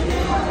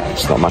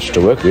 It's not much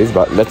to work with,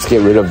 but let's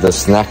get rid of the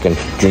snack and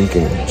drink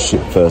and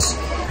shit first.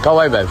 Go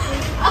away, babe.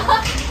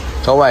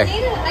 Go away.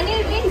 I need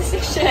a green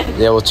section.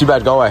 Yeah, well, too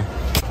bad, go away.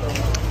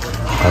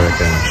 I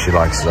reckon she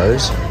likes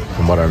those,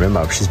 from what I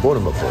remember. She's bought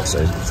them before,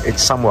 so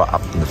it's somewhere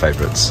up in the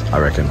favourites, I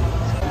reckon.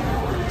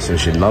 So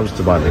she loves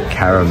to buy the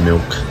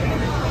caramel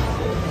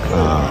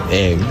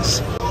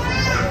eggs,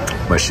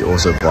 but she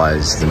also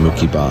buys the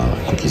Milky Bar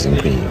cookies and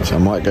cream. So I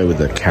might go with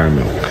the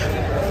caramel.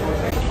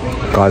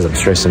 Guys, I'm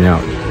stressing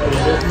out.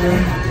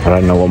 I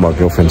don't know what my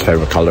girlfriend's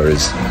favourite colour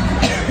is.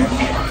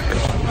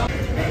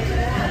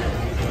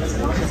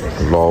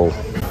 Lol.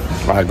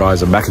 Alright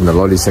guys, I'm back in the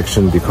lolly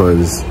section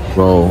because,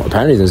 well,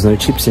 apparently there's no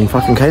chips in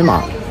fucking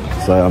Kmart.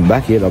 So I'm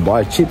back here to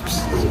buy chips.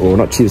 Or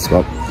not chips,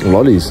 but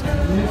lollies.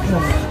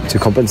 To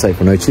compensate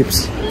for no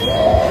chips.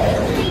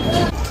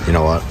 You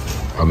know what?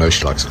 I know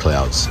she likes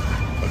clouds.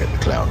 I'll get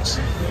the clouds.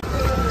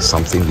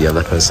 Something the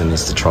other person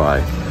needs to try.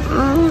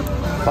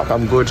 Fuck,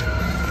 I'm good.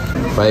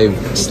 Fave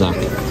snack.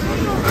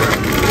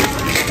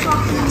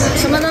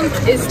 Some of them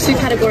is 2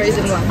 categories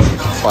in one.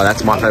 Oh,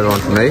 that's my favourite one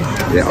for me?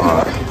 Yeah,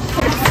 alright.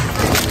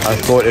 I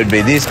thought it would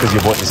be this because you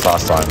bought this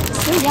last time.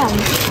 So yum.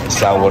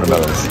 Sour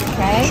watermelons.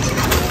 Okay.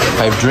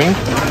 Fave drink?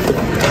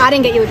 I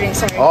didn't get you a drink,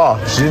 sorry. Oh,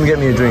 she didn't get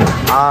me a drink.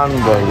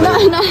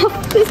 Unbelievable. No,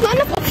 there's not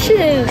enough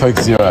options. Coke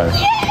Zero.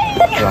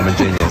 Yeah. I'm a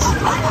genius.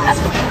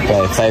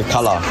 Okay, fave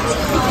colour.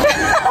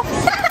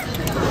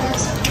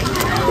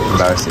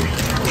 Embarrassing.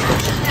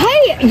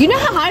 Hey, you know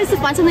how hard it is to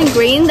find something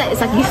green that is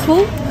like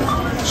useful?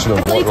 Should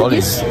have bought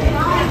lollies.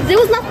 Is there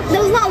was not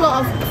a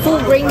lot of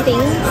full green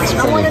things.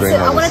 I wanted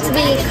to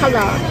be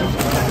colour.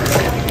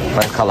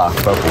 What colour?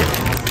 Purple.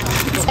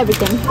 It's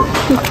everything.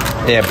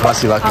 Yeah,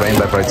 plus you like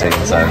rainbow protein,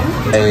 so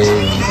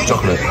a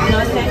chocolate.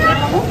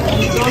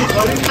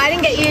 I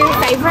didn't get you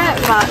favourite,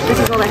 but this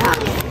is all I have.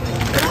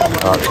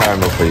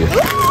 Caramel for you.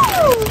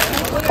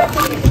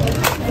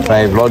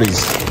 Babe,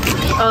 lollies.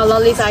 Oh,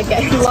 lollies I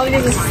get.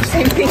 Lollies is the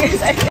same thing as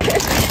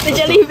the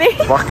jelly bean.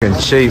 Fucking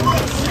cheap.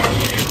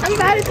 I'm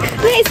bad.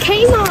 Look, it's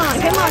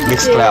Kmart.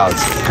 Mixed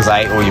clouds, because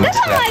I ate all your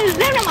mixed clouds.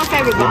 They're not my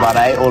favourite. Yeah, but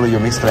I ate all of your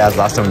mixed clouds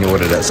last time you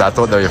ordered it, so I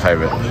thought they were your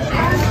favourite.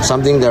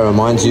 Something that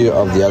reminds you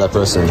of the other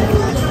person.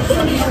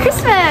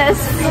 Christmas.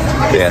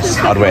 Yes,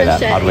 I'd wear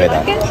that. I'd wear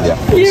that. Yeah.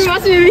 You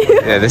reminds me of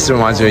you. Yeah, this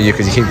reminds me of you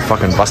because you keep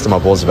fucking busting my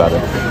balls about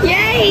it.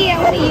 Yay!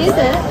 I want to use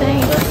it.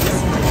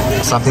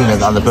 Thanks. Something that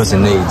the other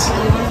person needs.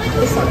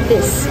 It's like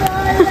this.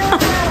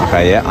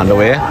 Okay, yeah,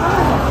 underwear.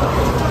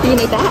 Do you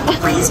need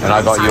that? And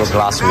I got you a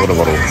glass water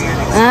bottle.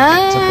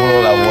 Ah, to put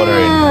all that water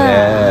in.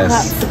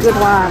 Yes. That's a good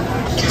one.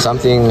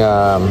 Something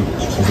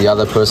the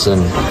other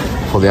person,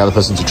 for the other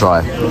person to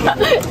try.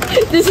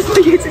 This is for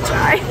you to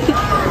try.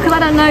 Because I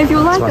don't know if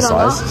you'll like it or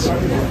not.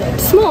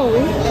 Small?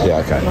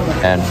 Yeah, okay.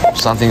 And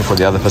something for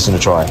the other person to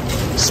try.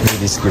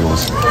 Smoothie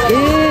Skittles.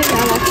 Good,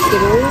 I like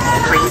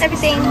Skittles.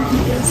 Everything.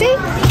 See?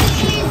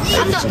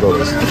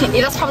 Okay,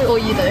 yeah, that's probably all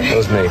you do. That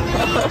was me.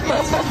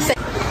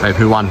 Babe,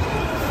 who won?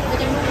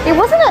 It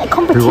wasn't a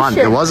competition. Who won?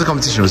 It was a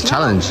competition, it was a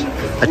challenge.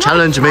 A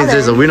challenge means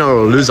there's a winner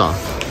or a loser.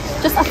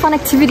 Just a fun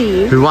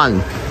activity. Who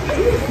won?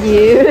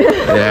 You.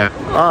 Yeah.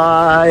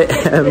 I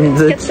am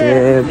the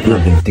champion.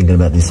 I've been thinking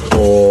about this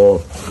all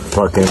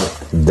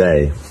fucking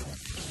day.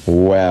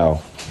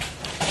 Wow.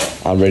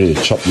 I'm ready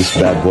to chop this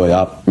bad boy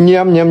up.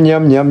 Yum yum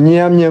yum yum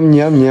yum yum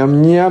yum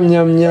yum yum yum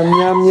yum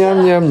yum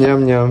yum yum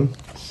yum yum.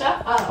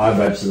 Shut up. Alright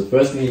babe, so the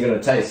first thing you're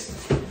gonna taste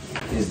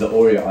is the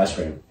Oreo ice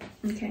cream.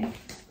 Okay.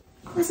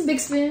 That's a big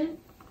spoon.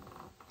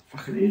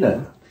 Fucking eat it.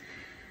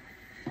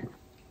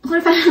 What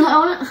if I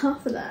want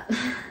half of that?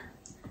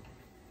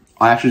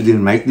 I actually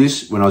didn't make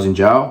this when I was in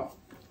jail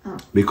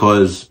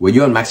because when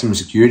you're on maximum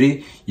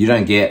security, you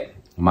don't get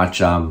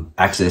much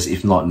access,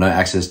 if not no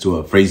access to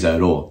a freezer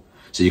at all.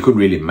 So you couldn't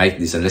really make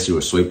this unless you were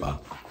a sweeper.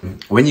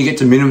 When you get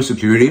to minimum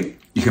security,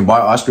 you can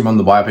buy ice cream on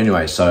the buy up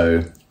anyway,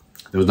 so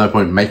there was no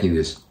point in making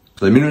this.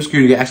 So the minimum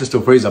security, you get access to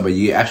a freezer, but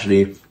you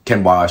actually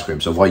can buy ice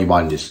cream. So why are you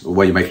buying this? Or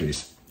why are you making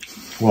this?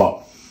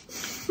 What?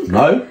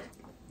 No?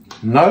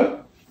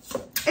 No?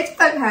 It's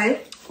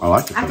okay. I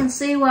like it. I can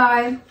see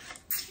why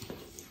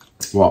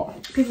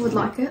What? people would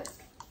like it.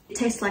 It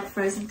tastes like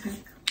frozen Coke.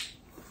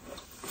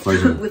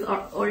 Frozen. With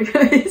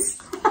Oreos.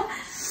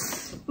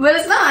 But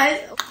it's nice.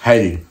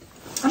 Hating.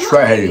 I'm not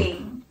Straight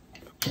hating.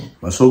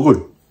 That's so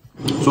good.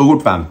 So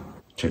good, fam.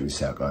 Check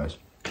this out, guys.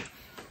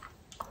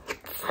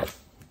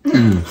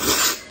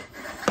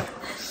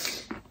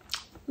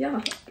 Yeah.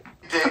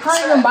 I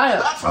can't even buy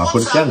it. I'll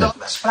put it down there.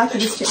 I like the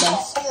biscuit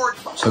best.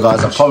 So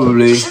guys, I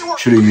probably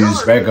should have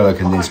used regular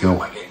condensed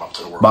milk,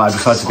 but I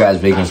decided to go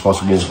as vegan as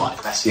possible.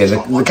 Yeah,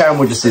 the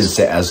caramel just isn't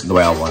set as the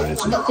way I wanted it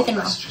to. Not thick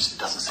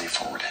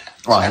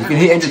enough. Right, you can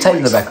hear Andrew Tate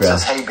in the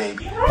background.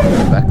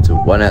 Back to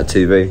Oneout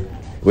TV.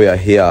 We are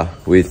here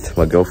with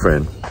my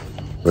girlfriend.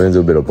 We're gonna do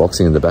a bit of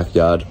boxing in the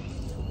backyard.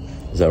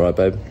 Is that right,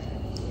 babe?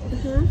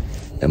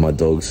 And my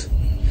dogs.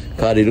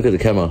 Cardi, look at the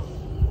camera.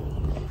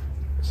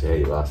 See how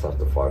you last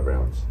after 5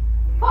 rounds.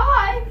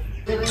 5?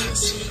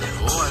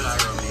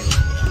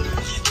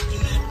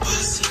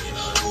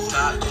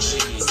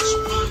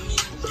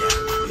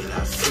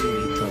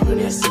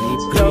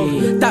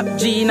 Top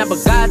G in a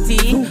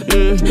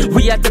Bugatti.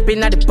 We are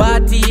tapping at the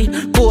party.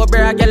 Poor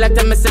girl, girl, like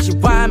tell me say she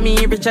want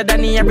me. Richer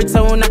than every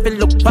town, I feel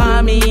look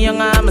for me.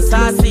 Young, I'm a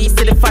sassy.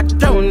 See the fat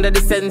round of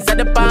the sense of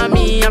the palm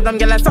me. I'm from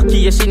girl, I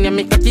sucky, yeah, she near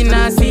me catching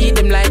see.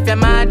 Them life, yeah,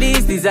 my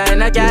this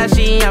designer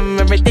cashy. I'm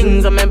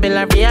everything, so my bill,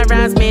 I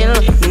rearrange meal.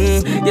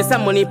 Yes,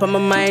 some money for my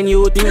mind,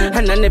 youth.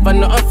 And I never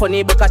know how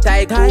funny, but I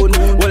tycoon.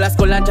 Well, I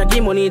school and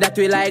jaggy money that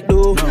we like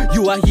do.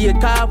 You are here,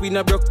 car, we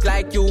no broke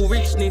like you.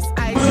 Richness,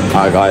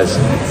 Alright guys,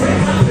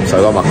 so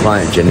I got my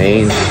client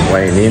Janine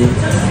weighing in,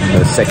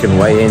 her second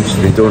weigh-in. She's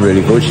been doing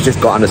really good. She just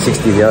got under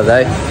 60 the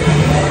other day,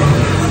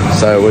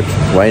 so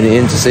we're weighing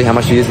in to see how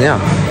much she is now.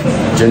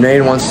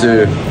 Janine wants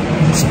to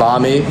spar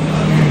me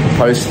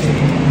post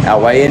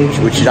our weigh-in,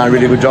 which she's done a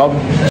really good job.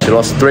 She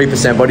lost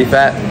 3% body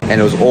fat and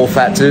it was all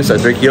fat too, so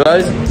 3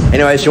 kilos.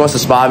 Anyway, she wants to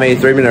spar me,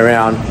 3 minute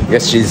round. I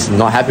guess she's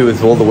not happy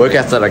with all the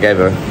workouts that I gave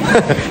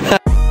her.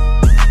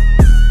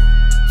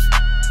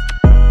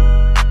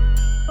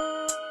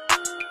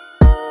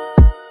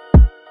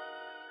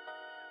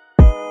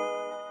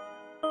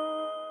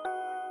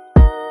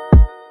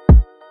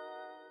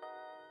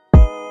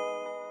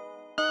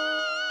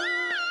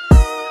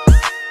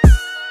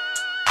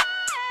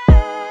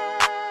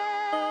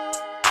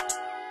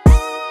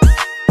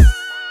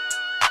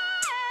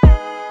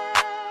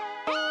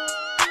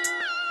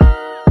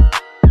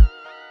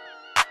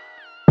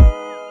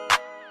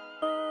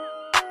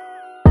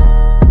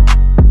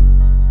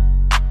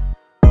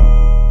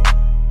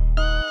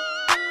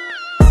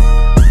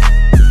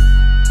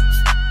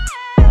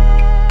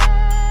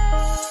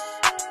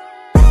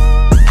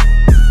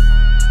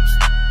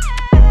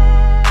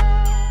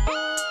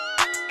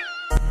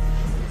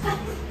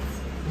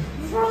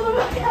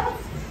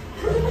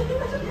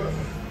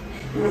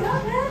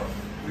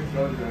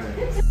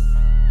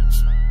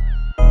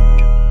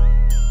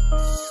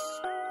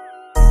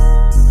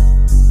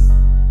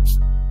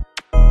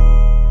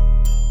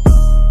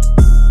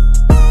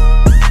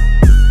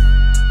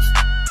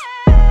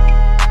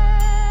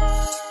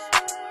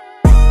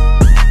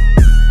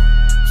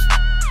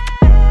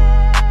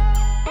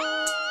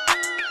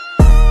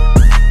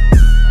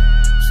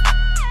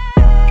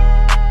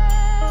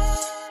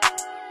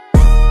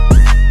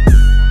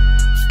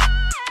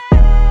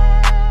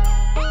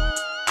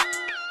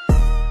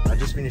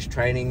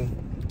 training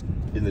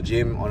in the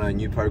gym on a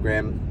new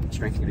program,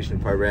 strength and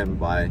conditioning program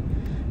by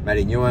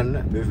Matty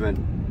Nguyen,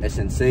 Movement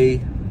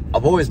SNC.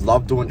 I've always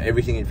loved doing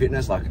everything in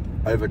fitness, like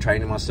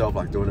overtraining myself,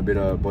 like doing a bit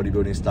of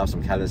bodybuilding stuff,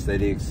 some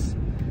calisthenics,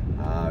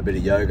 a bit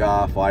of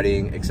yoga,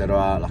 fighting,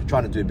 etc. Like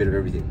trying to do a bit of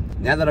everything.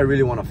 Now that I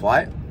really want to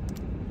fight,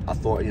 I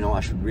thought, you know,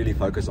 I should really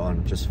focus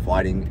on just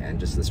fighting and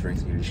just the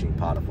strength and conditioning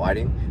part of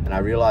fighting. And I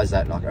realized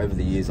that, like, over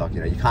the years, like,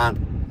 you know, you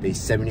can't be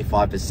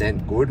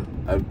 75% good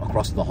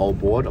across the whole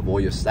board of all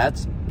your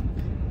stats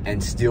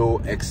and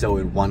still excel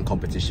in one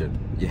competition.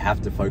 You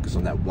have to focus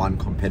on that one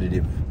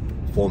competitive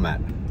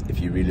format if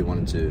you really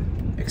wanted to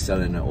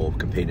excel in it or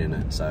compete in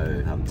it.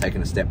 So I'm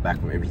taking a step back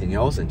from everything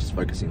else and just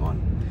focusing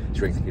on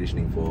strength and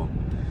conditioning for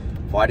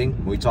fighting,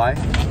 Muay Thai.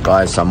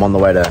 Guys, so I'm on the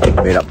way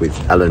to meet up with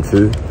Alan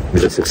Fu,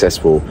 who's a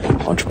successful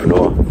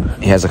entrepreneur.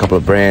 He has a couple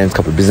of brands, a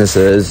couple of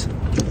businesses.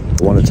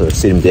 I wanted to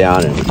sit him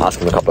down and ask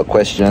him a couple of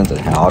questions and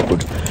how I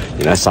could,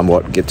 you know,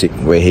 somewhat get to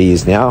where he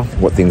is now,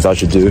 what things I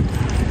should do,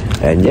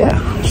 and yeah.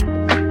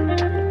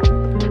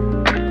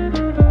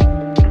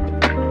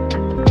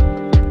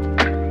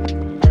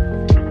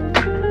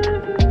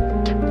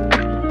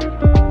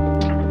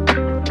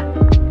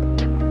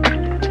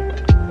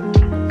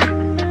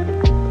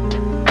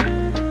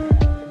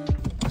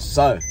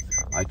 So,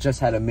 I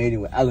just had a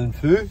meeting with Alan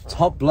Fu,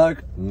 top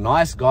bloke,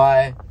 nice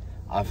guy.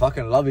 I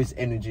fucking love his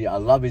energy, I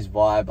love his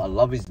vibe, I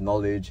love his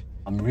knowledge.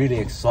 I'm really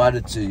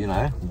excited to, you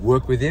know,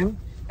 work with him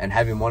and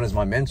have him on as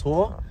my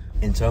mentor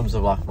in terms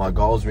of like my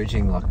goals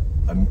reaching like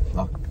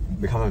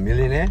become a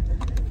millionaire.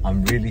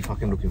 I'm really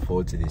fucking looking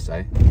forward to this,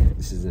 eh?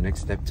 This is the next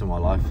step to my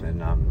life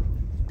and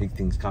big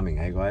things coming,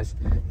 eh guys?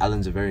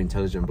 Alan's a very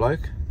intelligent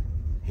bloke.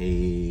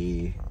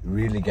 He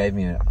really gave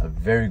me a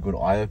very good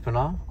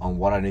eye-opener on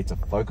what I need to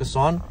focus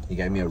on. He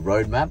gave me a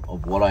roadmap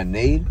of what I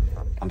need.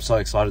 I'm so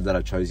excited that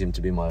I chose him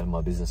to be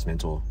my business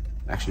mentor.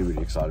 Actually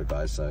really excited,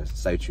 guys, so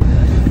stay tuned.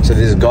 So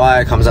this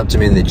guy comes up to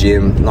me in the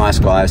gym, nice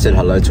guy. I said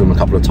hello to him a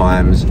couple of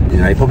times. You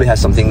know, he probably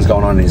has some things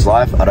going on in his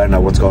life. I don't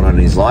know what's going on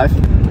in his life,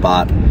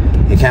 but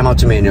he came up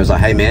to me and he was like,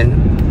 hey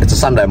man, it's a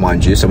Sunday,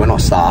 mind you, so we're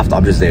not staffed.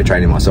 I'm just there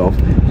training myself.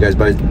 He goes,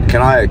 bro,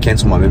 can I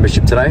cancel my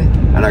membership today?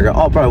 And I go,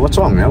 oh bro, what's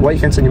wrong, man? Why are you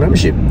canceling your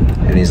membership?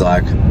 And he's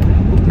like,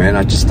 man,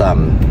 I just, I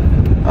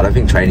don't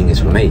think training is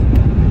for me.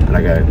 And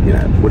I go, you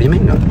know, what do you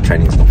mean no,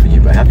 training's not for you,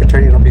 bro? How can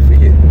training not be for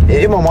you?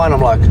 In my mind, I'm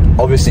like,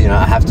 obviously, you know,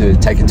 I have to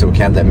take into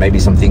account that maybe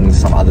some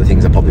other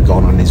things are probably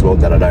going on in this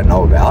world that I don't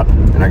know about.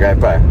 And I go,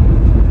 bro,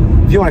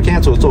 if you want to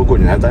cancel, it's all good,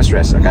 you know, don't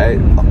stress, okay?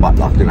 But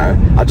like, you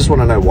know, I just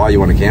want to know why you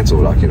want to cancel.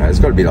 Like, you know, it's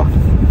got to be like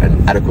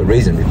an adequate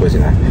reason because, you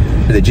know,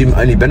 the gym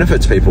only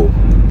benefits people.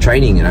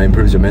 Training, you know,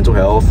 improves your mental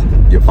health,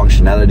 your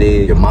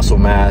functionality, your muscle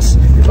mass,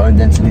 your bone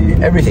density,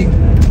 everything.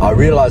 I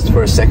realized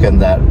for a second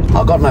that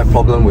I've got no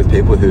problem with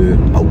people who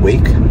are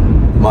weak.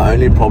 My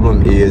only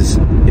problem is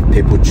if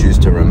people choose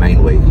to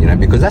remain weak, you know,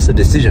 because that's a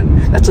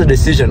decision. That's a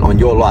decision on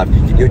your life.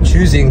 You're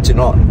choosing to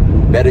not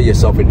better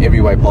yourself in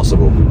every way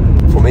possible.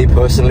 For me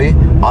personally,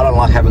 I don't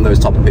like having those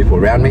type of people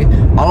around me.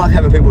 I like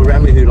having people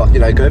around me who, like, you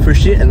know, go through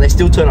shit and they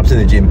still turn up to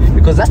the gym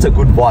because that's a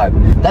good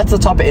vibe. That's the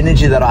type of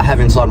energy that I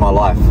have inside my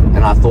life.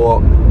 And I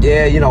thought,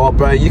 yeah, you know what,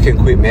 bro, you can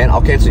quit, man.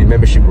 I'll cancel your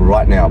membership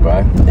right now,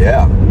 bro.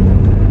 Yeah.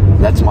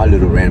 That's my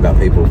little rant about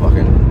people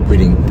fucking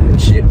quitting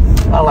and shit.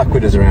 I like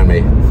quitters around me.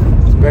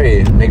 It's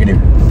very negative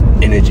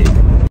energy.